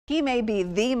He may be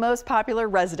the most popular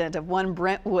resident of one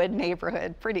Brentwood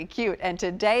neighborhood. Pretty cute. And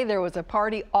today there was a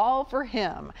party all for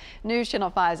him. News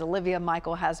Channel 5's Olivia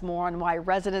Michael has more on why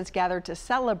residents gathered to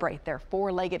celebrate their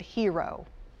four-legged hero.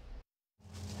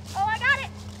 Oh, I got it!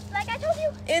 Like I told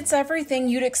you. It's everything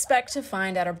you'd expect to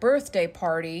find at a birthday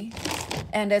party.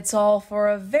 And it's all for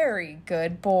a very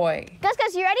good boy.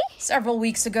 Gus, you ready? Several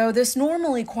weeks ago, this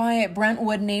normally quiet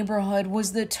Brentwood neighborhood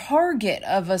was the target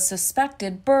of a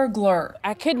suspected burglar.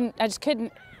 I just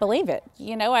couldn't believe it.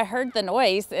 You know, I heard the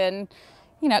noise and,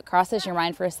 it crosses your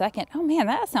mind for a second. Oh man,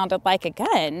 that sounded like a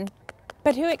gun.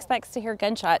 But who expects to hear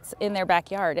gunshots in their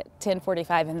backyard at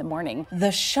 10:45 in the morning?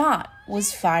 The shot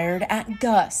was fired at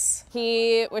Gus.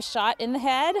 He was shot in the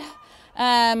head.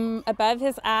 Above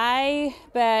his eye,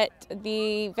 but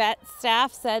the vet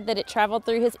staff said that it traveled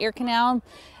through his ear canal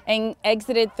and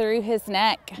exited through his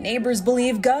neck. Neighbors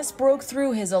believe Gus broke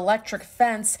through his electric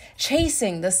fence,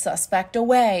 chasing the suspect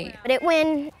away. But it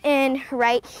went in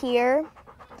right here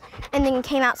and then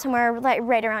came out somewhere like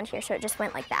right around here, so it just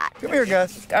went like that. Come here,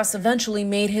 Gus. Gus eventually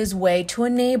made his way to a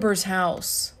neighbor's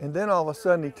house. And then all of a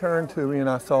sudden he turned to me and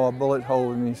I saw a bullet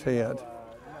hole in his head.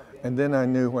 And then I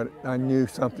knew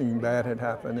something bad had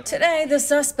happened. Today, the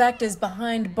suspect is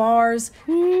behind bars,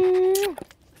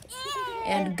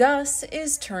 and Gus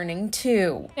is turning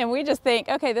 2. And we just think,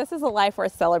 okay, this is a life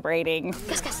worth celebrating.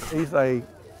 He's a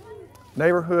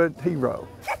neighborhood hero.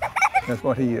 That's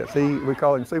what he is. We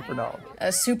call him Super Dog.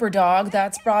 A super dog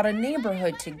that's brought a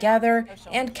neighborhood together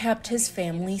and kept his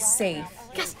family safe.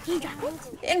 Gus, you got it.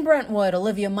 In Brentwood,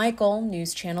 Olivia Michael,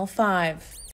 News Channel 5.